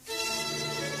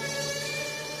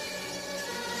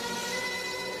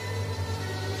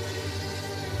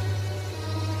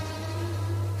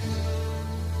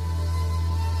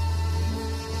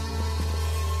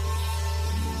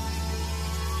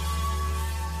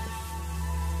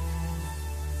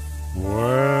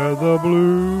where the blue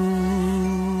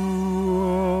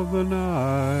of the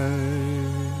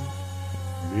night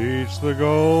meets the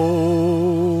gold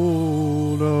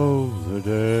of the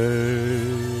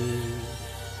day.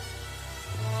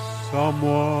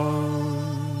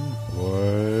 Someone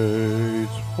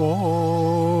waits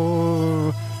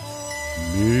for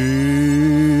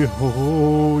me,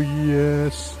 oh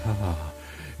yes.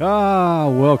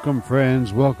 Welcome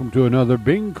friends, welcome to another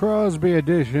Bing Crosby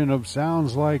edition of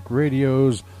Sounds Like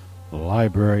Radio's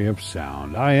Library of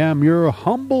Sound. I am your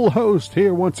humble host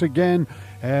here once again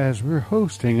as we're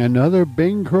hosting another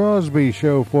Bing Crosby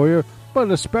show for you,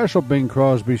 but a special Bing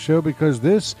Crosby show because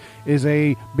this is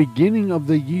a beginning of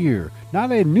the year,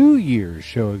 not a New Year's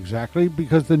show exactly,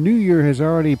 because the New Year has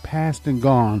already passed and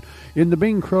gone. In the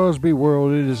Bing Crosby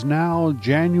world, it is now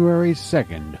January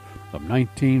 2nd of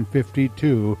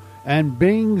 1952, and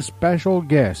Bing's special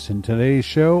guests in today's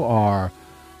show are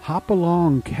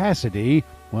Hopalong Cassidy,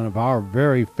 one of our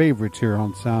very favorites here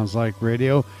on Sounds Like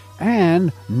Radio,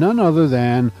 and none other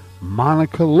than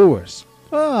Monica Lewis.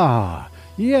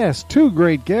 Yes, two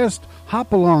great guests,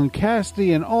 Hopalong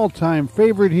Cassidy, an all-time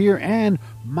favorite here, and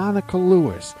Monica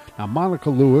Lewis. Now, Monica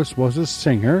Lewis was a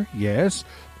singer, yes,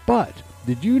 but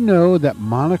did you know that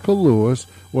Monica Lewis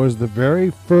was the very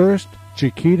first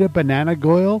Chiquita Banana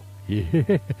girl?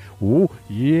 Yeah. Oh,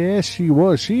 yes, she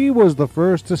was. She was the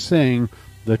first to sing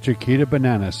the Chiquita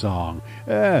Banana song.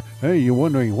 Hey, you're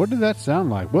wondering, what did that sound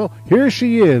like? Well, here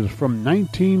she is from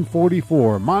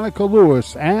 1944, Monica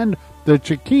Lewis and the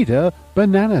Chiquita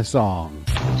Banana song.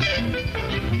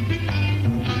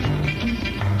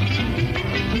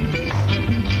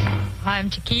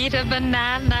 I'm Chiquita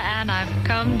Banana and I've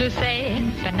come to say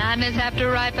bananas have to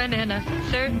ripen in a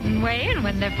certain way, and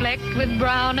when they're flecked with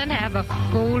brown and have a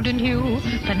golden hue,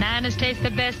 bananas taste the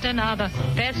best and are the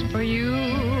best for you.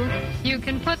 You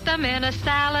can put them in a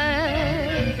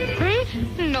salad.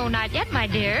 No, not yet, my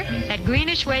dear. That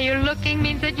greenish way you're looking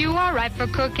means that you are ripe for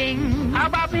cooking. How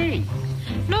about me?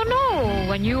 No,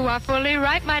 when you are fully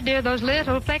ripe, my dear, those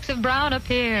little flecks of brown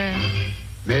appear.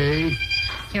 Me?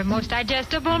 You're most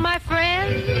digestible, my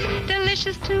friend,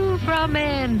 delicious too from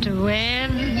end to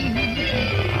end.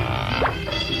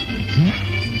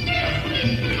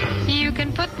 You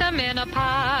can put them in a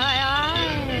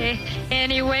pie,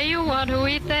 any way you want to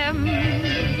eat them.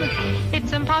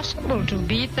 It's impossible to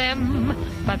beat them,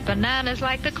 but bananas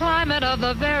like the climate of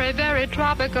the very, very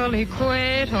tropical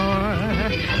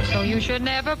equator. So you should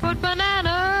never put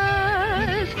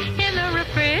bananas in the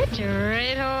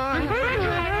refrigerator.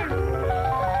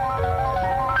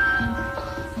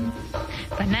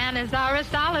 Bananas are a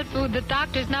solid food that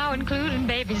doctors now include in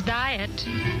baby's diet.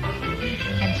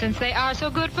 And since they are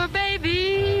so good for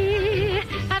baby,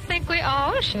 I think we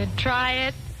all should try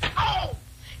it.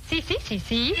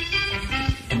 See?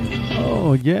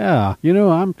 Oh, yeah. You know,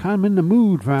 I'm kind of in the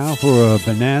mood now for a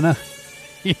banana.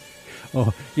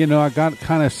 I got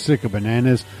kind of sick of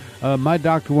bananas. My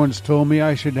doctor once told me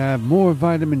I should have more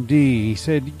vitamin D. He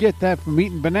said, you get that from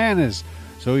eating bananas.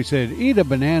 So he said, eat a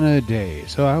banana a day.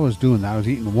 So I was doing that. I was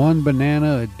eating one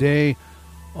banana a day.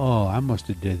 Oh, I must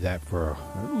have did that for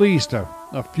at least a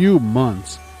few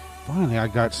months. Finally, I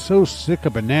got so sick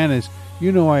of bananas.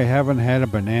 You know, I haven't had a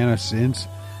banana since.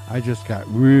 I just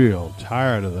got real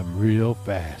tired of them real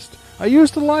fast. I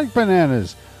used to like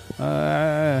bananas.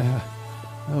 Oh,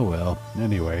 well,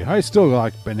 anyway, I still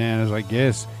like bananas, I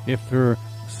guess, if they're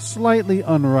slightly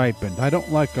unripened. I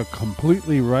don't like a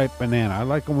completely ripe banana. I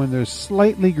like them when they're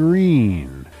slightly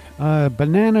green.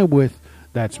 Banana with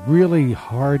that's really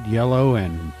hard yellow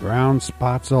and brown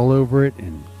spots all over it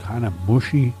and kind of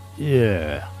mushy.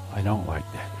 Yeah, I don't like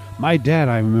that. My dad,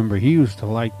 I remember, he used to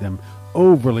like them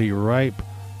overly ripe,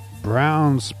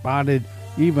 brown spotted,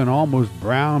 even almost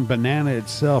brown banana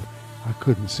itself. I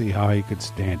couldn't see how he could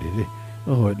stand it.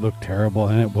 It looked terrible,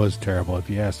 and it was terrible if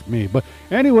you ask me. But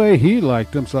anyway, he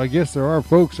liked them, so I guess there are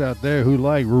folks out there who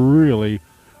like really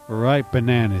ripe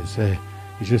bananas. You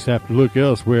just have to look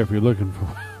elsewhere if you're looking for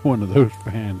one of those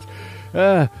fans.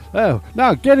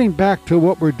 Now, getting back to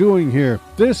what we're doing here.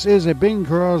 This is a Bing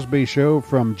Crosby show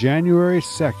from January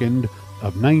 2nd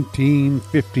of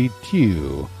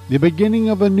 1952. The beginning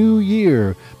of a new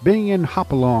year. Bing and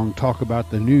Hopalong talk about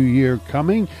the new year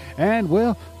coming, and,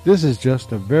 well, this is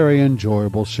just a very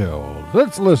enjoyable show.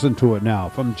 Let's listen to it now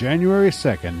from January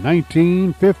 2nd,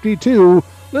 1952.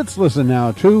 Let's listen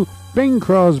now to Bing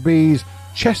Crosby's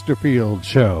Chesterfield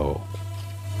Show.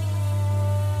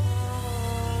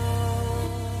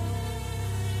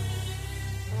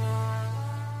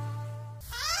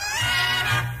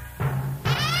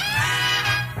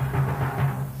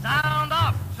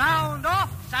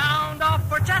 Sound off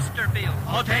for Chester. Chesterfield.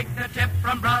 Oh, take the tip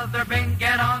from Brother Bing.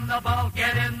 Get on the ball,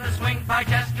 get in the swing by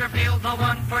Chesterfield. The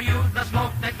one for you, the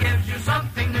smoke that gives you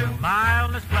something new.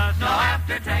 Mildness plus, No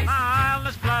aftertaste.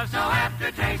 mildness plus, No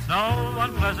aftertaste. no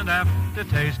unpleasant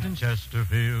aftertaste in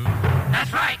Chesterfield.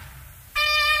 That's right.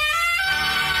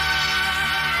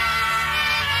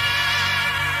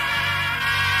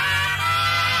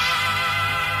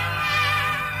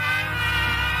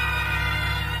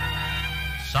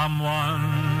 Someone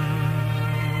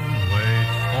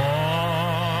waits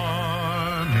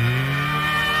for me.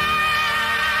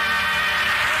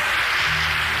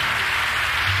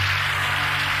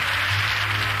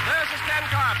 This is Ken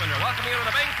Carpenter. Welcome you to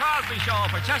the Bing Crosby Show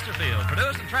for Chesterfield.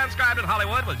 Produced and transcribed in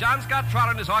Hollywood with John Scott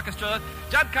Trotter and his orchestra,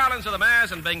 Judd Collins of the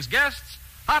Mares and Bing's guests,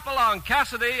 Hopalong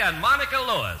Cassidy and Monica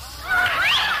Lewis.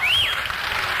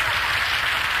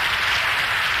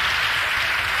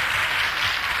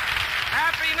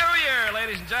 Happy New Year,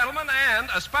 ladies and gentlemen, and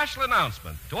a special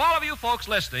announcement. To all of you folks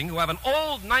listening who have an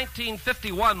old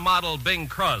 1951 model Bing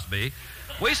Crosby,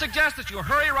 we suggest that you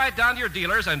hurry right down to your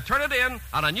dealers and turn it in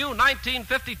on a new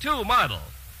 1952 model.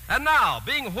 And now,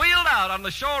 being wheeled out on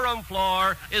the showroom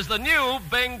floor is the new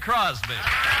Bing Crosby.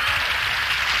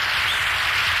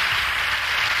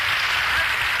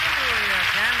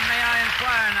 Ken, may I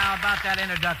inquire now about that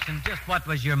introduction? Just what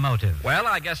was your motive? Well,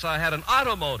 I guess I had an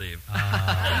automotive.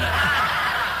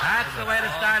 That's the way to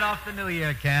start off the new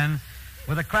year, Ken,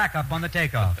 with a crack up on the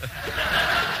takeoff.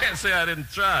 Can't say I didn't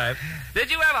try. Did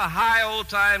you have a high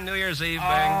old-time New Year's Eve,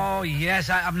 Bing? Oh, yes.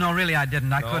 No, really, I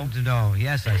didn't. I couldn't know.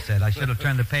 Yes, I said. I should have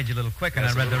turned the page a little quicker and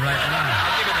I read the right line.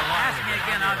 I'll give you the line. Ask me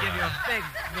again, I'll give you a big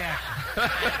reaction.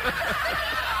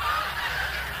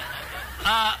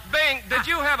 Bing, did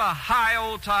you have a high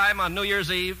old time on New Year's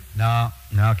Eve? No,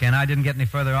 Ken, I didn't get any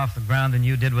further off the ground than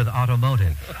you did with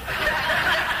automotive.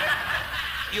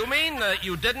 You mean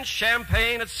you didn't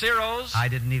champagne at Ciro's? I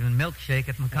didn't even milkshake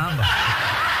at Macombo.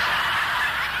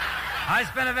 I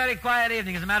spent a very quiet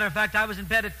evening. As a matter of fact, I was in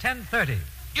bed at 10:30.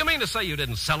 You mean to say you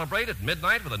didn't celebrate at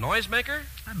midnight with a noisemaker?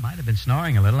 I might have been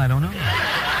snoring a little. I don't know.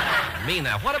 I mean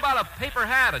that. What about a paper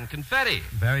hat and confetti?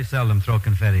 Very seldom throw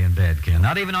confetti in bed, Ken.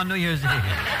 Not even on New Year's Eve.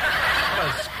 What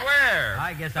a square.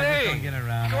 I guess I just don't get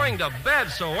around. Going to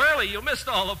bed so early, you missed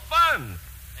all the fun.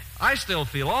 I still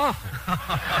feel awful.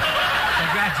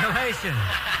 Congratulations.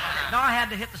 No, I had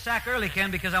to hit the sack early,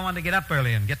 Ken, because I wanted to get up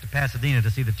early and get to Pasadena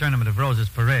to see the Tournament of Roses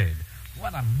parade.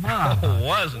 What a mob. Oh,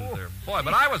 wasn't there? Boy,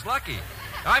 but I was lucky.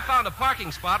 I found a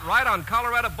parking spot right on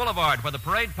Colorado Boulevard where the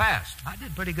parade passed. I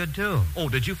did pretty good, too. Oh,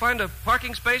 did you find a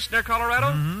parking space near Colorado?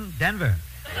 Mm-hmm. Denver.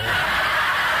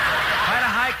 Quite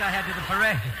a hike I had to the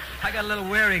parade. I got a little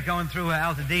weary going through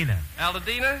Altadena.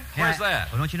 Altadena? Where's that?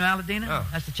 Oh, don't you know Altadena? Oh.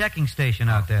 That's the checking station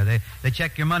out there. They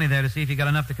check your money there to see if you got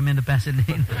enough to come into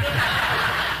Pasadena.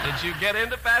 Did you get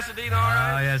into Pasadena all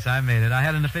right? Oh, yes, I made it. I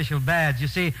had an official badge. You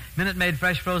see, Minute Maid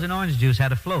fresh frozen orange juice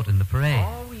had a float in the parade.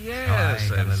 Oh, yes.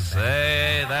 Oh, And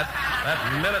say, that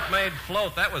Minute Maid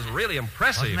float, that was really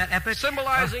impressive. Wasn't that epic?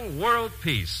 Symbolizing world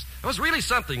peace. It was really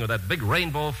something with that big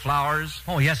rainbow of flowers.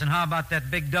 Oh, yes, and how about that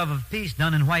big dove of peace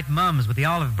done in white mums with the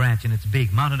olive branch in its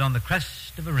beak mounted on the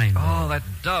crest of a rainbow? Oh, that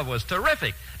dove was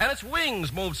terrific. And its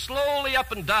wings moved slowly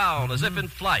up and down as if in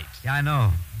flight. Yeah, I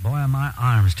know. Boy, are my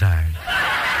arms tired.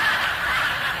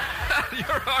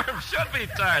 Your arms should be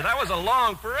tired. That was a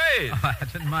long parade. Oh, I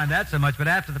didn't mind that so much, but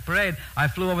after the parade, I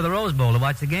flew over the Rose Bowl to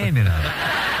watch the game, you know.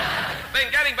 Bing,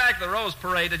 getting back to the Rose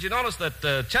Parade, did you notice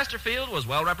that Chesterfield was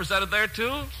well represented there,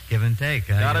 too? Give and take.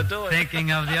 Gotta do it.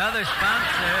 Thinking of the other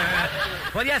sponsor.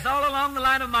 Well, yes, all along the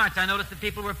line of march, I noticed that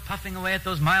people were puffing away at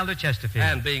those milder Chesterfields.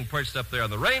 And being perched up there on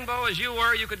the rainbow as you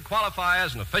were, you could qualify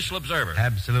as an official observer.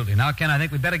 Absolutely. Now, Ken, I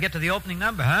think we'd better get to the opening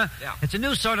number, huh? Yeah. It's a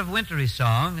new sort of wintry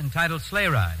song entitled Sleigh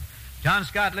Ride. John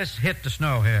Scott, let's hit the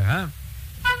snow here, huh?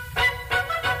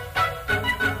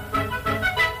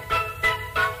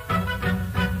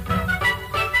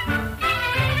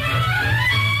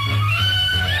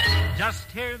 Just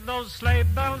hear those sleigh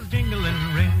bells jingling,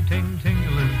 ring, ting,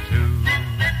 tingling too.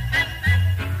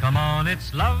 Come on,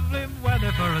 it's lovely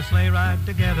weather for a sleigh ride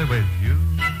together with you.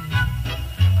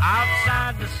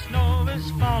 Outside the snow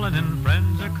is falling and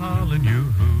friends are calling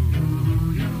you.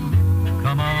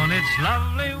 Come on, it's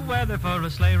lovely weather for a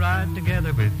sleigh ride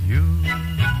together with you.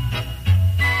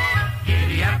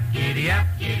 Giddy up, giddy up,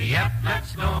 giddy up,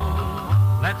 let's go.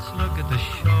 Let's look at the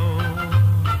show.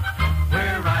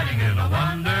 We're riding in a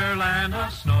wonderland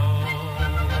of snow.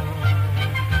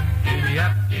 Giddy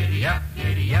up, giddy up,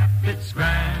 giddy up, it's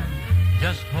grand.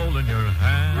 Just holding your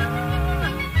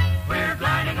hand. We're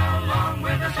gliding along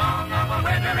with the song of a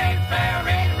wintry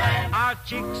fairyland. Our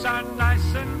cheeks are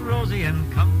nice and rosy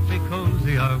and comfy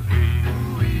cozy are we.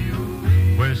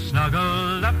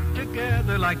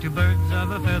 together like two birds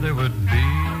of a feather would be.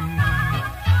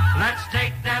 Let's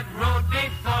take that road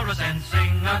before us and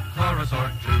sing a chorus or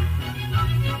two.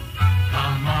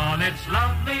 Come on, it's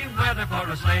lovely weather for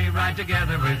a sleigh ride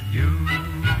together with you.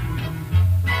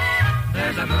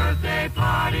 There's a birthday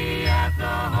party at the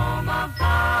home of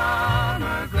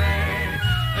Farmer Gray.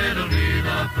 It'll be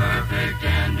the perfect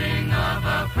ending of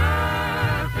a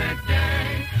perfect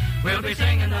day. We'll be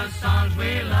singing the songs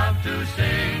we love to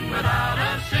sing without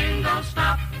a single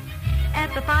stop.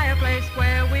 At the fireplace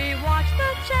where we watch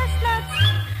the chestnuts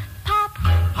pop.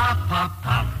 Pop, pop,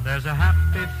 pop. There's a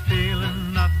happy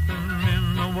feeling nothing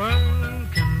in the world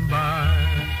can buy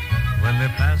when they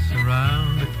pass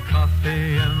around the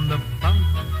coffee and the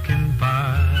pumpkin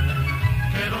pie.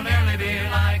 It'll merely be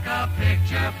like a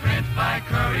picture print by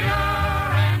Courier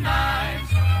and Ives.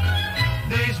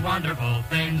 These wonderful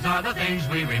things are the things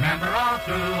we remember all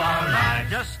through our lives.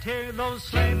 Just hear those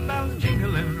sleigh bells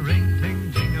jingling, ring,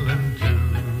 ting, jingling too.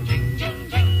 Jing, jing,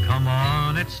 jing. Come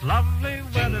on, it's lovely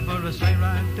weather for a sleigh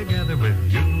ride together with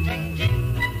you. Jing,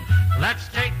 jing. Let's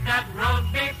take that road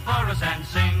before us and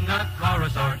sing a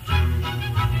chorus or two.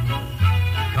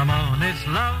 Come on, it's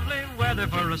lovely weather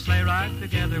for a sleigh ride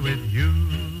together with you.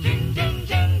 Jing, jing,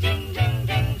 jing, jing, jing,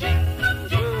 jing, jing.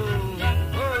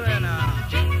 Oh, there now.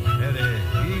 Steady,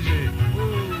 easy.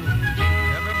 Ooh.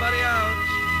 Everybody out.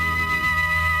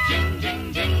 Jing,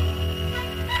 jing, jing.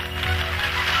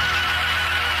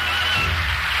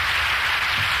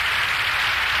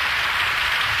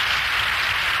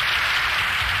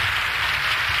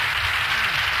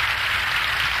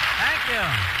 Thank you.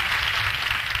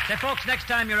 Say, folks, next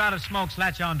time you're out of smokes,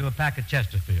 latch on to a pack of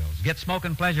Chesterfields. Get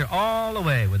smoking pleasure all the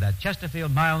way with that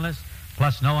Chesterfield mildness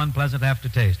plus no unpleasant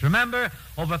aftertaste. Remember,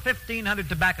 over 1,500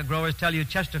 tobacco growers tell you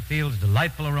Chesterfield's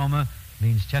delightful aroma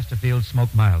means Chesterfield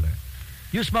smoke milder.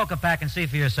 You smoke a pack and see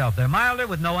for yourself. They're milder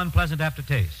with no unpleasant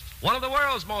aftertaste. One of the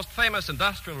world's most famous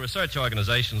industrial research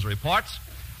organizations reports,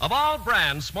 of all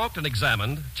brands smoked and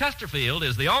examined, Chesterfield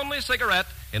is the only cigarette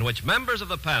in which members of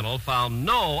the panel found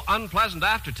no unpleasant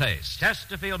aftertaste.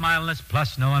 Chesterfield mildness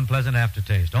plus no unpleasant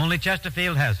aftertaste. Only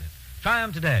Chesterfield has it. Try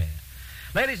them today.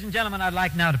 Ladies and gentlemen, I'd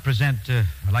like now to present, I'd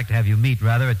like to have you meet,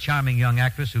 rather, a charming young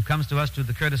actress who comes to us through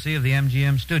the courtesy of the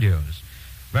MGM studios.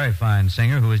 Very fine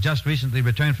singer who has just recently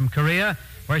returned from Korea,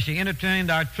 where she entertained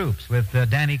our troops with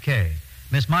Danny Kaye.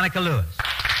 Miss Monica Lewis.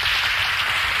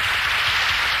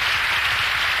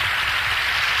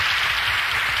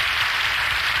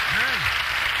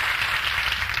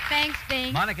 Thanks,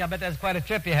 Bing. Monica, I bet that's quite a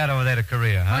trip you had over there to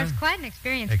Korea, huh? Oh, it's quite an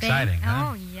experience, Exciting, Bing.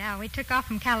 huh? Oh, yeah. We took off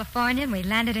from California and we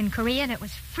landed in Korea and it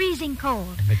was freezing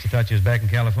cold. I bet you thought you was back in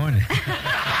California.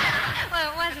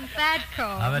 Well, it wasn't that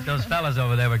cold. I bet those fellas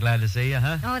over there were glad to see you,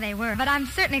 huh? Oh, they were. But I'm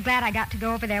certainly glad I got to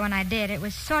go over there when I did. It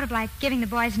was sort of like giving the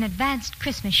boys an advanced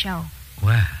Christmas show.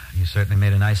 Well, you certainly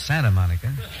made a nice Santa, Monica.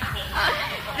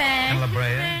 Thanks, La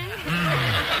Brea. Bing.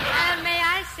 And may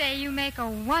I say you make a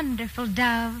wonderful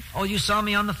dove. Oh, you saw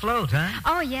me on the float, huh?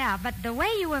 Oh, yeah, but the way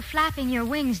you were flapping your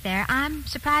wings there, I'm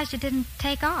surprised it didn't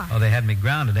take off. Oh, they had me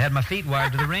grounded. They had my feet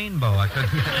wired to the rainbow. I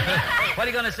couldn't. What are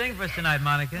you going to sing for us tonight,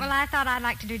 Monica? Well, I thought I'd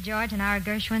like to do George and Ira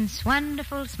Gershwin's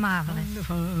Wonderful Marvelous.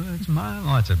 Wonderful, it's my...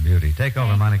 Oh, it's a beauty. Take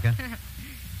over, Monica.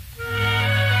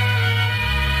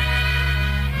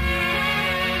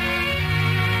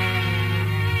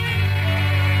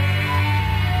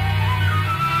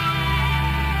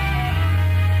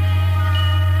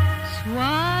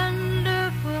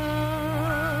 Wonderful,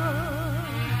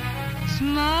 it's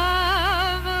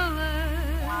marvelous.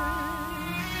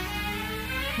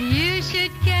 You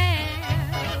should care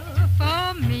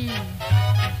for me.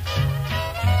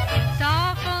 It's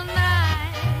awful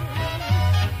nice,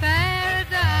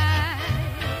 paradise.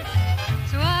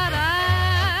 It's what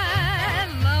I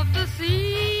love to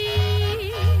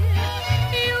see.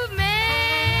 You've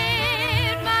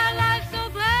made my life so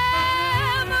glamorous.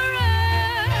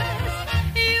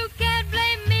 You can't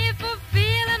blame me for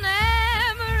feeling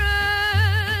amorous.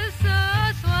 So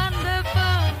it's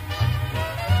wonderful,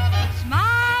 it's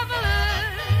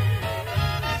marvelous.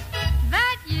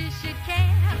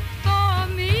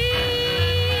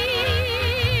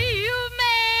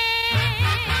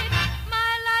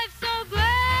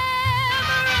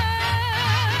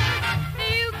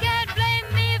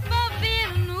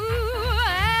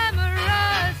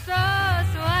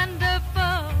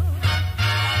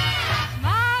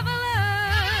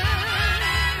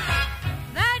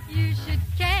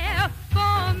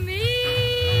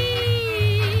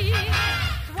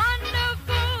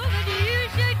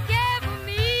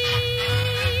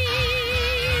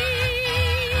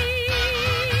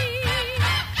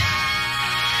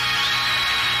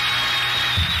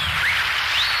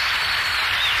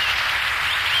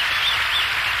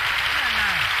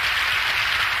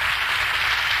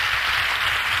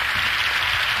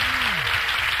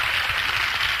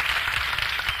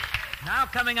 Now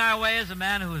coming our way is a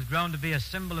man who has grown to be a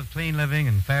symbol of clean living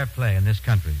and fair play in this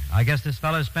country. I guess this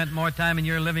fellow's spent more time in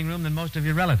your living room than most of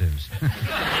your relatives.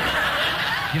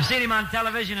 You've seen him on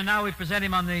television, and now we present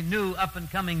him on the new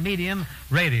up-and-coming medium,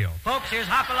 radio. Folks, here's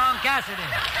Hopalong Cassidy.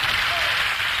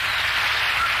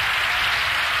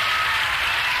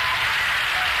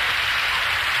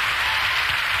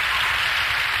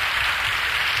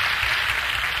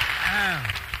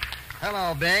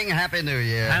 Hello, Bing. Happy New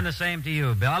Year. And the same to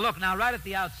you, Bill. Now, look, now, right at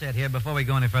the outset here, before we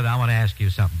go any further, I want to ask you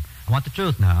something. I want the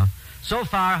truth now. So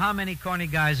far, how many corny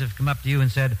guys have come up to you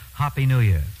and said, Happy New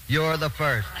Year? You're the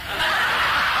first.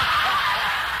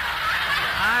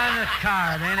 I'm the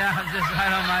card, ain't I? I'm just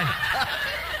right on my...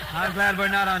 I'm glad we're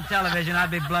not on television. I'd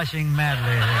be blushing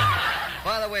madly here.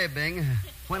 By the way, Bing,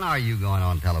 when are you going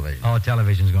on television? Oh,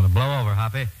 television's going to blow over,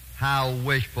 Hoppy. How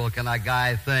wishful can a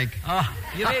guy think? Oh,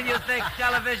 you mean you think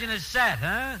television is set,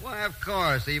 huh? Why, of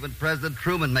course. Even President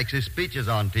Truman makes his speeches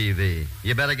on TV.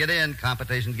 You better get in.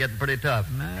 Competition's getting pretty tough.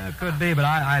 Could be, but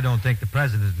I don't think the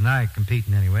president and I compete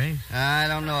in any way. I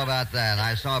don't know about that.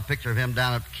 I saw a picture of him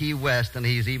down at Key West, and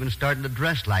he's even starting to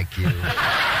dress like you.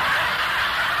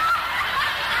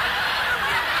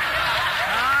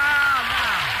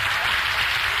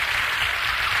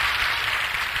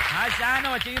 I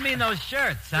know what you mean, those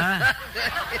shirts, huh?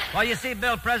 Well, you see,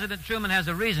 Bill, President Truman has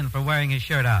a reason for wearing his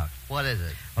shirt out. What is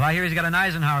it? Well, I hear he's got an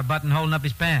Eisenhower button holding up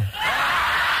his pants.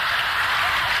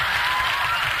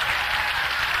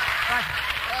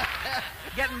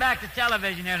 Getting back to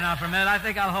television here now for a minute, I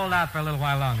think I'll hold out for a little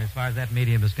while longer as far as that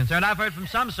medium is concerned. I've heard from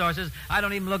some sources I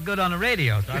don't even look good on the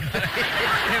radio, so I'm stay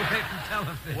away from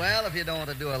television. Well, if you don't want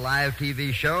to do a live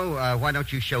TV show, why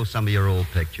don't you show some of your old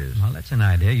pictures? Well, that's an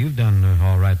idea. You've done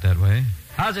all right that way.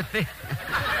 How's it feel?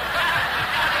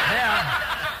 Yeah.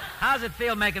 How's it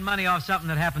feel making money off something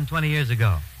that happened 20 years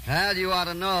ago? Well, you ought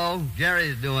to know.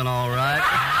 Jerry's doing all right.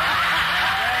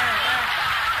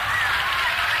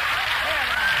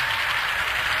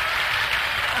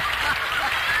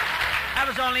 That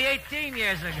was only 18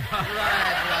 years ago.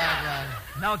 Right.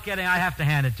 No kidding. I have to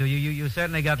hand it to you. You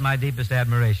certainly got my deepest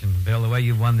admiration, Bill, the way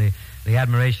you won the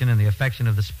admiration and the affection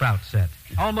of the Sprout set.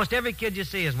 Almost every kid you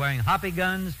see is wearing Hoppy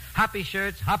guns, Hoppy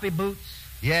shirts, Hoppy boots.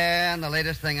 Yeah, and the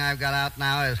latest thing I've got out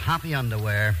now is Hoppy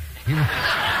underwear. This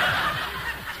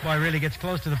boy really gets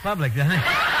close to the public, doesn't he?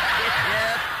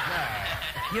 Yes,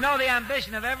 sir. You know, the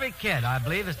ambition of every kid, I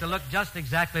believe, is to look just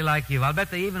exactly like you. I'll bet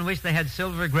they even wish they had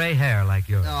silver gray hair like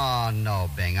yours. Oh, no,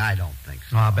 Bing, I don't think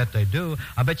so. Oh, I bet they do.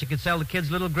 I bet you could sell the kids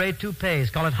little gray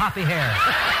toupees. Call it Hoppy hair. I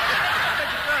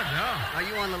bet you could, no. Are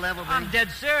you on the level, Bing? I'm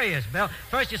dead serious, Bill.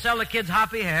 First you sell the kids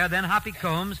Hoppy hair, then Hoppy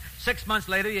combs. 6 months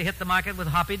later, you hit the market with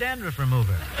Hoppy dandruff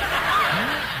remover.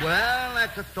 Well,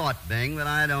 that's a thought, Bing, but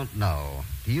I don't know.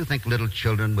 Do you think little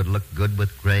children would look good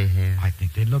with gray hair? I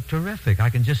think they'd look terrific.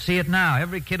 I can just see it now.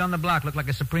 Every kid on the block looked like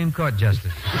a Supreme Court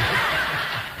justice.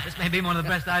 This may be one of the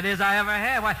best ideas I ever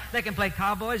had. Why, they can play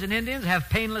cowboys and Indians, have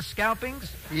painless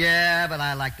scalpings. Yeah, but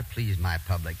I like to please my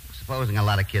public. Supposing a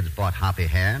lot of kids bought Hoppy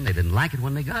hair and they didn't like it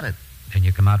when they got it. Then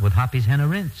you come out with Hoppy's henna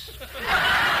rinse.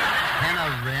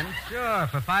 Henna rinse? Sure,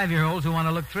 for 5-year-olds who want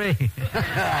to look 3.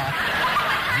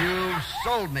 You've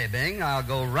sold me, Bing. I'll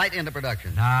go right into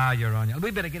production. Ah, you're on.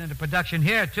 We better get into production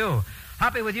here, too.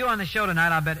 Hoppy, with you on the show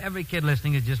tonight, I'll bet every kid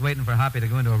listening is just waiting for Hoppy to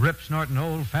go into a rip-snorting,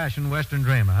 old-fashioned Western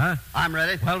drama, huh? I'm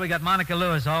ready. Well, we got Monica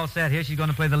Lewis all set here. She's going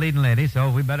to play the leading lady, so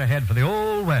we better head for the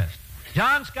Old West.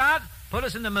 John Scott, put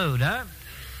us in the mood, huh?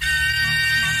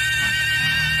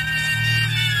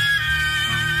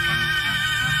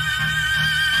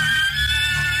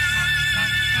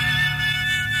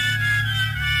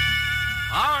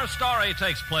 Our story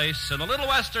takes place in the little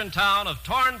western town of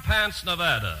Torn Pants,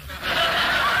 Nevada,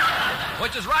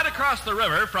 which is right across the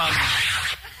river from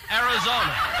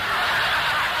Arizona.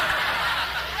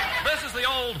 This is the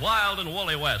old, wild, and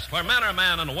woolly West, where men are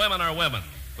men and women are women,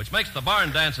 which makes the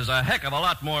barn dances a heck of a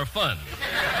lot more fun.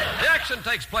 The action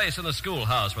takes place in the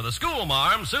schoolhouse, where the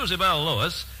schoolmarm, Susie Bell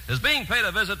Lewis, is being paid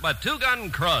a visit by Two-Gun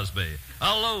Crosby,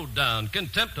 a low-down,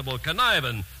 contemptible,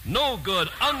 conniving, no-good,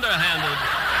 underhanded,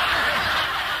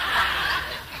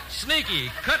 sneaky,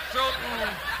 cutthroat-and,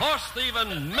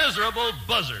 horse-thieving, miserable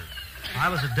buzzard. I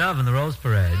was a dove in the Rose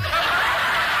Parade.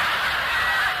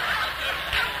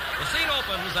 The scene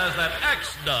opens as that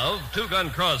ex-dove,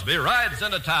 Two-Gun Crosby, rides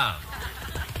into town.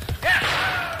 Yes!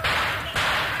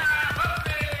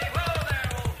 Whoa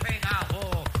there, old paint now,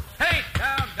 whoa. Hey,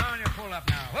 down your pull up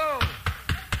now. Whoa!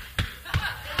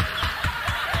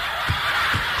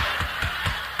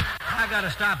 I gotta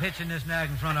stop hitching this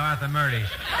nag in front of Arthur Murdy's.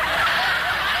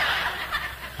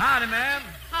 Howdy, ma'am.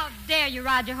 How dare you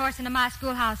ride your horse into my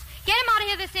schoolhouse? Get him out of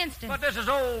here this instant. But this is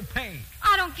old paint.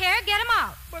 I don't care. Get him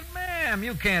out. But, ma'am,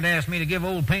 you can't ask me to give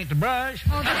old paint the brush.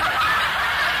 Oh,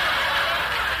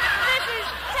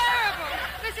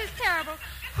 This is terrible.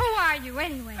 Who are you,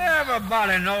 anyway?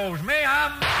 Everybody knows me.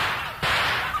 I'm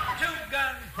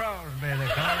Two-Gun Crosby, they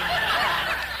call me.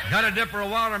 Got a dipper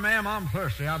of water, ma'am? I'm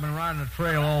thirsty. I've been riding the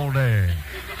trail all day.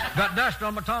 Got dust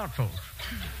on my tonsils.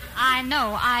 I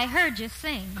know. I heard you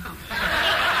sing.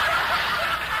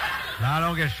 Now,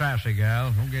 don't get sassy,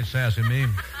 gal. Don't get sassy, me.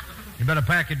 You better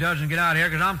pack your duds and get out of here,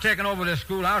 because I'm taking over this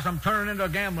schoolhouse. I'm turning it into a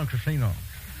gambling casino.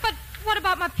 But what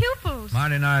about my pupils?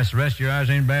 Mighty nice. The rest of your eyes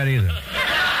ain't bad either.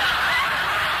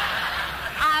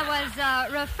 I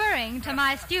was referring to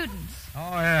my students.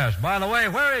 Oh, yes. By the way,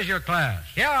 where is your class?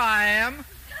 Here I am.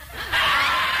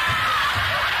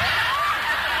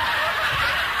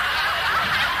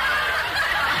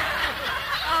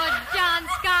 Oh, John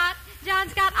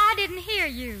Scott, I didn't hear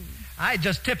you. I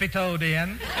just tippy-toed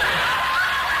in.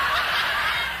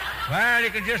 Well, you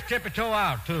can just tip-toe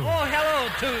out, too. Oh, hello,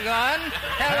 Two-Gun.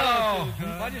 Hello.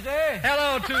 Two-Gun. What'd you say?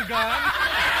 Hello, Two-Gun.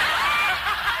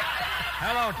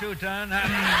 Hello, Two-Ton.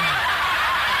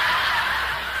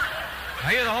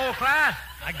 Are you the whole class?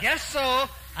 I guess so.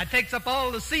 I takes up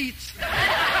all the seats.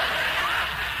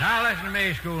 Now, listen to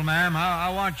me, school ma'am. I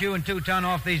want you and Two-Ton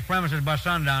off these premises by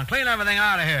sundown. Clean everything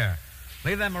out of here.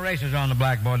 Leave them erasers on the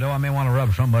blackboard, though. I may want to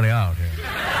rub somebody out here.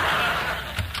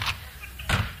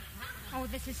 Oh,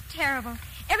 this is terrible.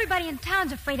 Everybody in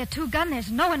town's afraid of Two-Gun.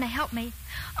 There's no one to help me.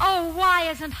 Oh, why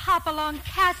isn't Hopalong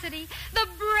Cassidy, the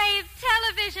brave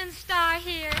television star,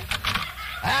 here?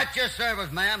 At your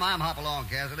service, ma'am. I'm Hopalong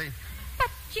Cassidy.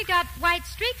 But you got white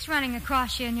streaks running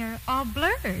across you and you're all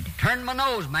blurred. Turn my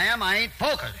nose, ma'am. I ain't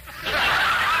focused.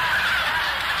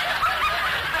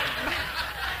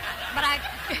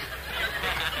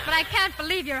 But I can't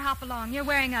believe you're Hopalong. You're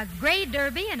wearing a gray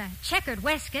derby and a checkered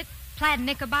waistcoat, plaid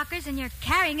knickerbockers, and you're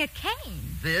carrying a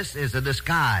cane. This is a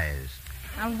disguise.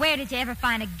 Now, where did you ever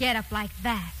find a get-up like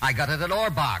that? I got it at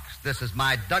Orbox. This is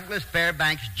my Douglas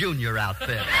Fairbanks Jr.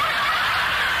 outfit.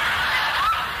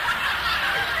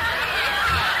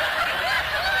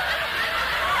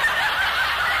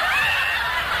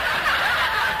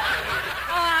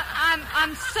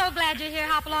 I'm so glad you're here,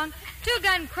 Hopalong.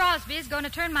 Two-Gun Crosby is going to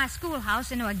turn my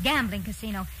schoolhouse into a gambling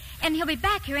casino, and he'll be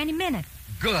back here any minute.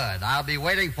 Good. I'll be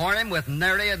waiting for him with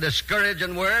nary a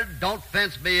discouraging word. Don't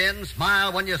fence me in.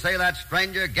 Smile when you say that,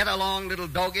 stranger. Get along, little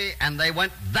doggy. And they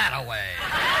went that away.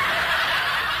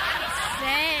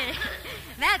 Say,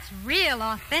 that's real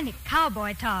authentic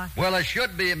cowboy talk. Well, it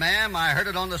should be, ma'am. I heard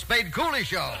it on the Spade Cooley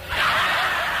show.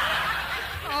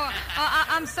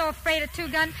 I'm so afraid of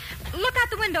Two-Gun. Look out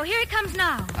the window. Here he comes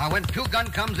now. Now, when Two-Gun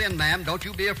comes in, ma'am, don't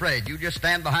you be afraid. You just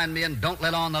stand behind me and don't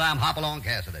let on that I'm Hopalong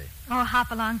Cassidy. Oh,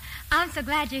 Hopalong, I'm so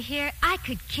glad you're here. I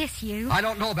could kiss you. I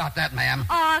don't know about that, ma'am.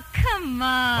 Oh, come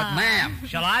on. But, ma'am.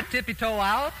 Shall I tippy-toe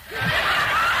out?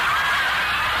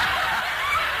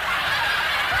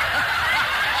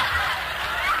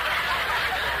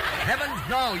 Heavens,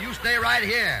 no. You stay right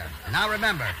here. Now,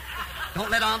 remember, don't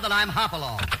let on that I'm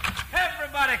Hopalong.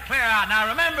 Everybody clear out. Now,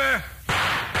 remember,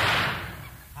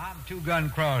 I'm Two-Gun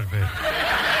Crosby.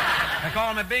 They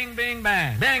call me Bing, Bing,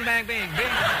 Bang. Bang, bang, bing,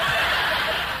 bing.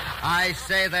 I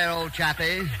say there, old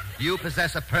chappie, do you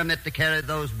possess a permit to carry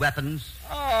those weapons?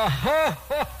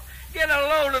 Get a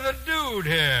load of the dude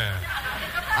here.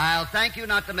 I'll thank you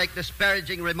not to make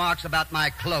disparaging remarks about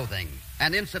my clothing.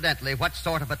 And incidentally, what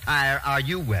sort of attire are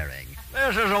you wearing?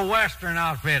 This is a Western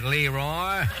outfit,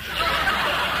 Leroy.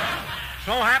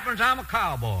 So happens I'm a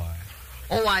cowboy.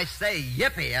 Oh, I say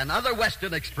yippee and other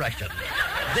Western expressions.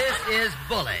 This is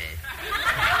bully.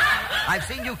 I've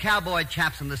seen you cowboy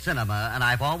chaps in the cinema, and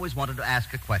I've always wanted to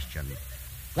ask a question.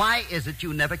 Why is it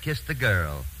you never kissed a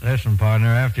girl? Listen, partner,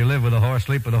 after you live with a horse,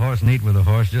 sleep with a horse, and eat with a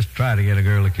horse, just try to get a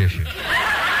girl to kiss you.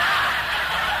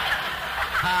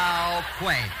 How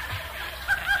quaint.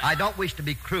 I don't wish to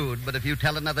be crude, but if you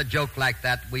tell another joke like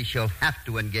that, we shall have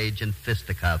to engage in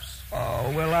fisticuffs.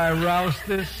 Oh, will I rouse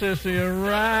this sissy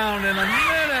around in a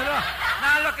minute? Oh.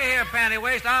 Now, look here, panty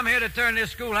waist. I'm here to turn this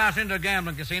schoolhouse into a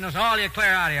gambling casino, so all you clear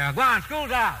out of here. Go on,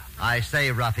 school's out. I say,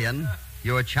 ruffian,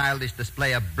 your childish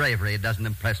display of bravery doesn't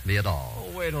impress me at all.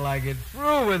 Oh, wait till I get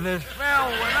through with this fell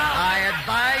one out. I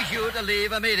advise you to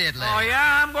leave immediately. Oh,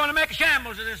 yeah? I'm going to make a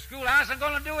shambles of this schoolhouse. I'm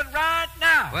going to do it right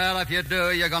now. Well, if you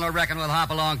do, you're going to reckon with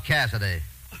Hopalong Cassidy.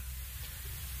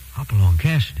 Hopalong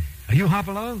Cassidy? Are you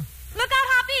Hopalong? Look out,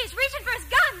 Hoppy. He's reaching for his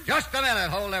gun. Just a minute.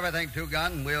 Hold everything,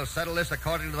 Two-Gun. We'll settle this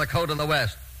according to the code of the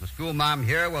West. The schoolma'am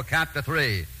here will count to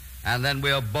 3, and then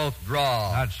we'll both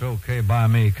draw. That's okay by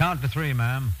me. Count to 3,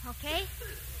 ma'am. Okay.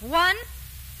 1,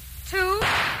 2...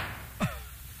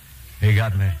 He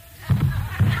got me.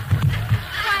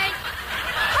 Why,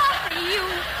 Hoppy, you...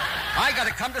 I got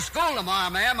to come to school tomorrow,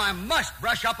 ma'am. I must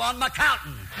brush up on my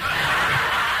counting.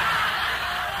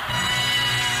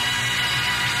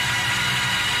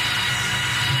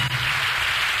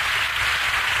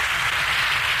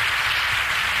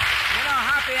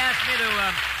 Hoppy asked me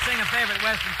to sing a favorite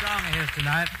Western song of his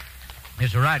tonight.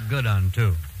 It's a right good one,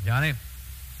 too. Johnny?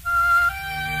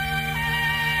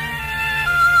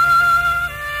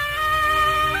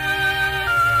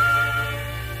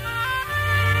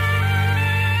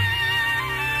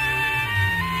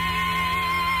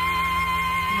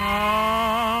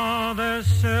 Ah, there's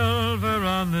silver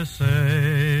on the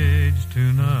sage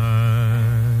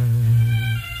tonight,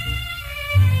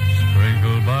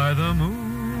 sprinkled by the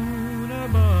moon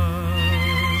above.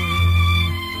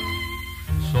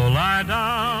 So lie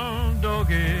down,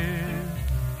 doggy,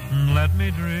 and let me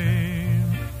dream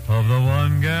of the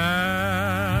one gal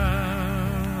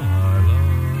I love.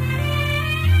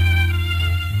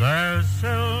 There's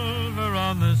silver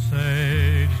on the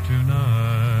sage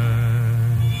tonight.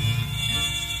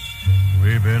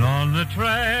 We've been on the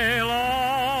trail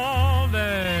all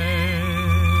day.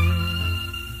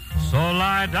 So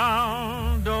lie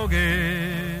down, doggy,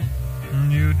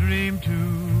 and you dream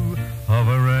too of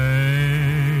a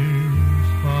range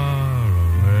far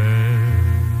away,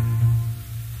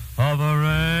 of a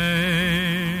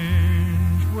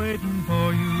range waiting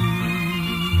for you,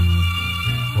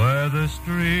 where the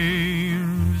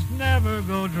streams never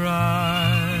go dry,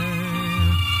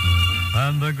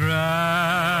 and the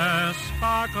grass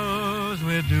sparkles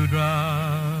with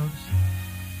dewdrops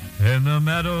in the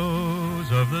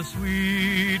meadows of the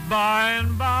sweet by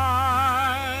and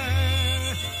by.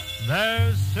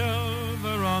 There's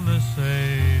silver on the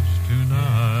sage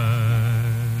tonight,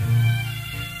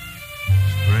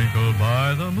 sprinkled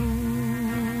by the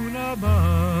moon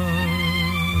above.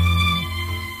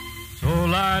 So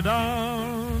lie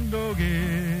down,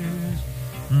 doggies,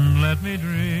 and let me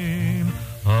dream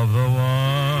of the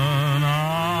one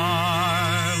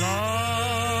I love,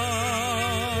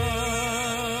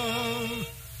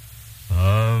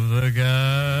 of the gal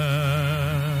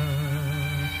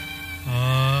I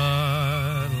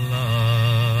love.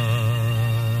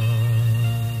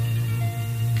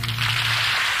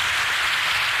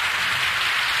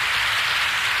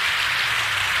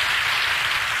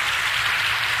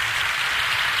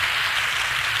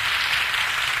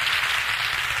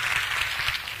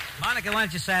 Monica, why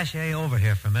don't you sashay over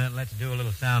here for a minute and let's do a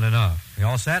little sounding off. You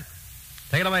all set?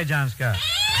 Take it away, John Scott.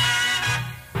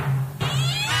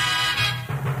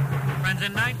 Friends,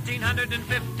 in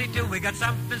 1952, we got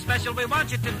something special we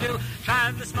want you to do.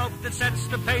 Try the smoke that sets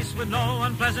the pace with no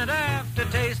unpleasant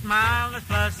aftertaste. Mildness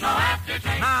plus. No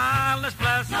aftertaste. Mildness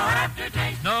plus. No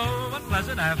aftertaste. No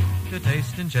unpleasant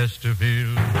aftertaste in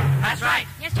Chesterfield. That's right.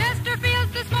 Yes,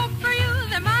 Chesterfield's the smoke for you.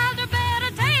 They're milder,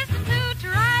 better tasting too.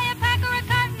 Try a pack or a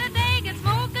carton a day. Get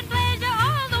smoking pleasure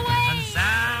all the way. And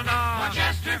sound off. For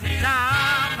Chesterfield.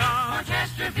 Sound off. For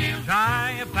Chesterfield.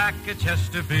 Try a pack of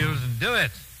Chesterfields and do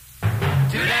it.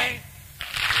 Today.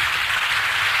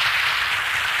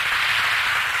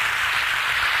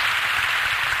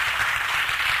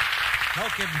 No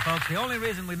kidding, folks. The only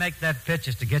reason we make that pitch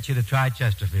is to get you to try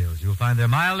Chesterfields. You'll find they're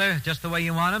milder, just the way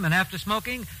you want them, and after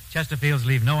smoking, Chesterfields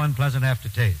leave no unpleasant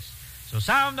aftertaste. So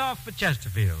sound off for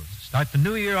Chesterfields. Start the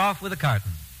new year off with a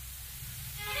carton.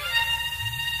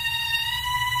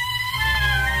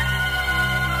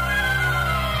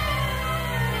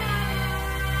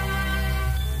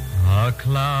 A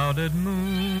clouded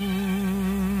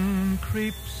moon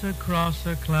creeps across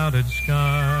a clouded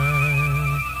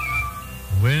sky.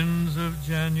 Winds of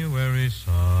January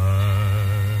sigh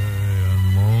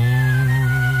and moan.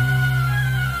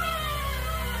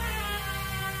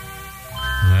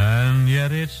 And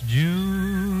yet it's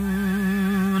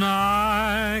June,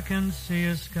 I can see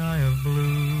a sky of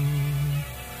blue.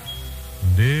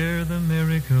 Dear, the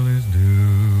miracle is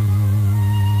due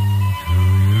to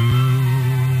you.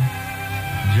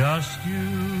 Just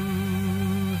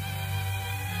you.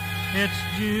 It's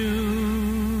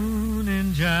June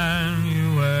in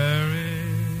January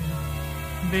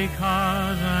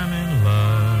because I'm in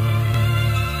love.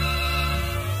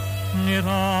 It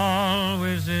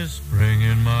always is spring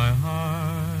in my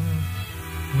heart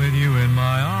with you in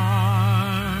my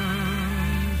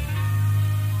arms.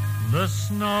 The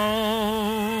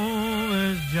snow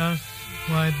is just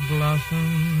white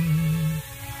blossoms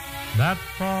that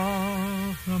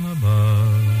fall from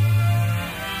above.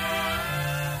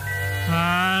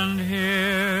 And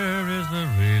here is the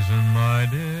reason, my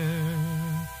dear,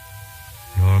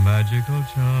 your magical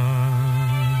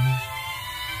charms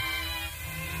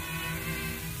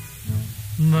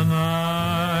The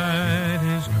night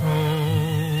is cold,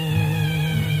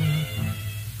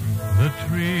 the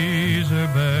trees are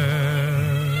bare,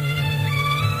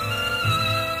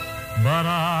 but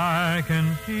I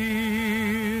can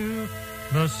feel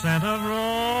the scent of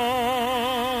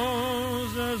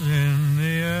roses in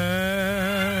the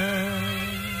air.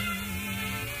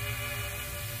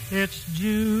 It's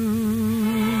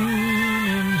June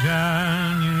in January,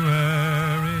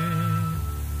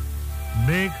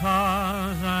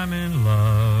 because I'm in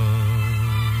love,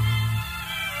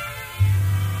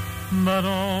 but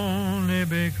only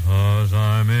because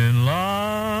I'm in love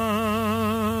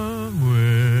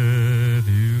with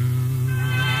you.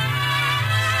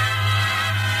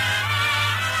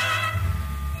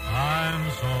 I'm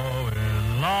so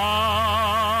in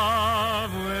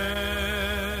love with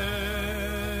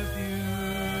you.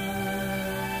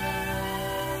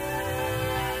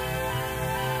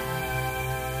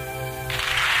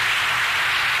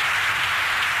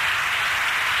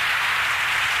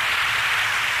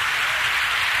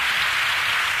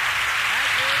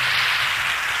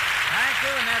 Thank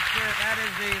you, and that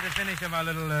is the finish of our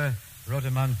little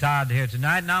rotomontade here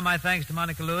tonight. Now my thanks to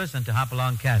Monica Lewis and to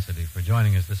Hopalong Cassidy for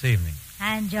joining us this evening.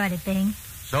 I enjoyed it, Bing.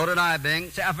 So did I, Bing.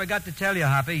 Say, I forgot to tell you,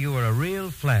 Hoppy, you were a real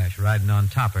flash riding on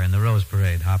Topper in the Rose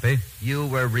Parade, Hoppy. You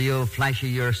were real flashy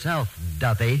yourself,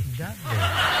 Duffy. Well,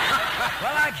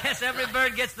 I guess every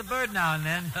bird gets the bird now and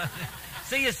then.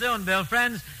 See you soon, Bill.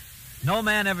 Friends, no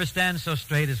man ever stands so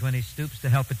straight as when he stoops to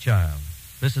help a child.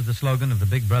 This is the slogan of the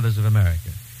Big Brothers of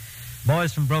America.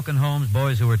 Boys from broken homes,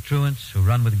 boys who are truants, who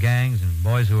run with gangs, and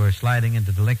boys who are sliding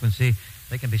into delinquency,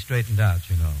 they can be straightened out,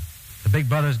 you know. The Big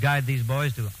Brothers guide these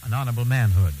boys to an honorable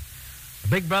manhood. The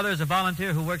Big Brother is a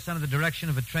volunteer who works under the direction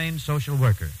of a trained social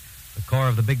worker. The core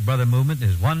of the Big Brother movement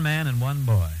is one man and one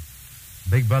boy.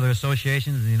 Big Brother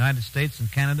associations in the United States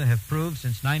and Canada have proved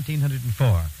since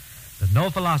 1904 that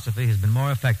no philosophy has been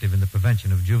more effective in the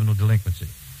prevention of juvenile delinquency.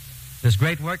 This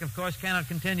great work, of course, cannot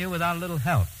continue without a little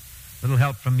help. A little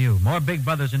help from you. More Big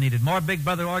Brothers are needed. More Big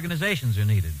Brother organizations are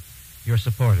needed. Your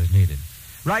support is needed.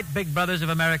 Write Big Brothers of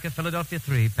America, Philadelphia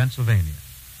 3, Pennsylvania.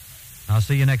 I'll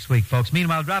see you next week, folks.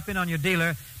 Meanwhile, drop in on your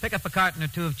dealer, pick up a carton or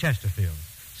two of Chesterfield.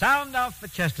 Sound off the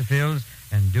Chesterfields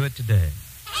and do it today.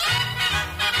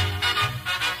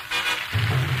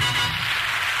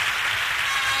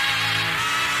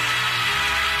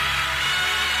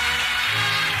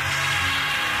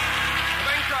 The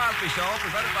Bing Crosby Show,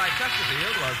 presented by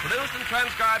Chesterfield, was produced and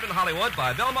transcribed in Hollywood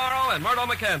by Bill Morrow and Murdo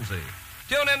McKenzie.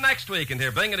 Tune in next week and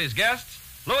hear Bing and his guests,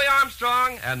 Louis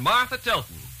Armstrong and Martha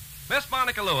Tilton. Miss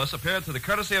Monica Lewis appeared through the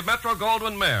courtesy of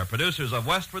Metro-Goldwyn-Mayer, producers of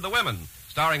West for the Women,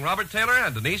 starring Robert Taylor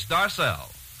and Denise Darcell.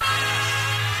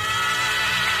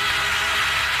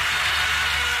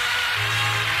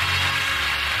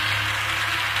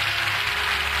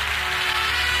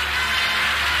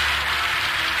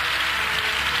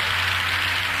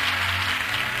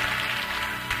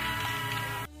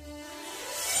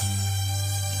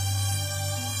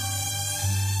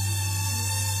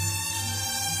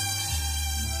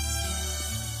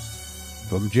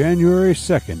 From January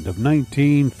 2nd of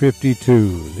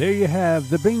 1952, there you have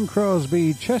the Bing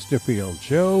Crosby Chesterfield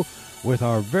Show with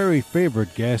our very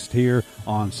favorite guest here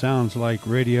on Sounds Like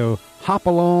Radio,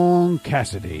 Hopalong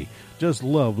Cassidy. Just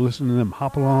love listening to them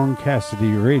Hopalong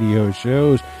Cassidy radio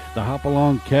shows, the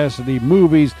Hopalong Cassidy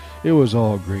movies. It was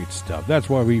all great stuff. That's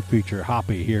why we feature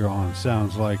Hoppy here on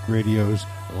Sounds Like Radio's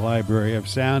Library of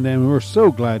Sound, and we're so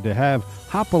glad to have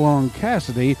Hopalong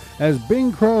Cassidy as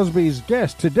Bing Crosby's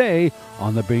guest today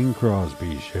on the Bing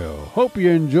Crosby Show. Hope you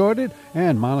enjoyed it,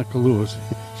 and Monica Lewis,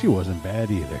 she wasn't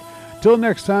bad either. Till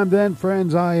next time then,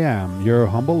 friends, I am your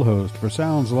humble host for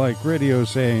Sounds Like Radio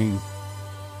saying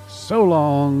so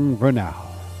long for now.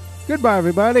 Goodbye,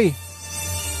 everybody.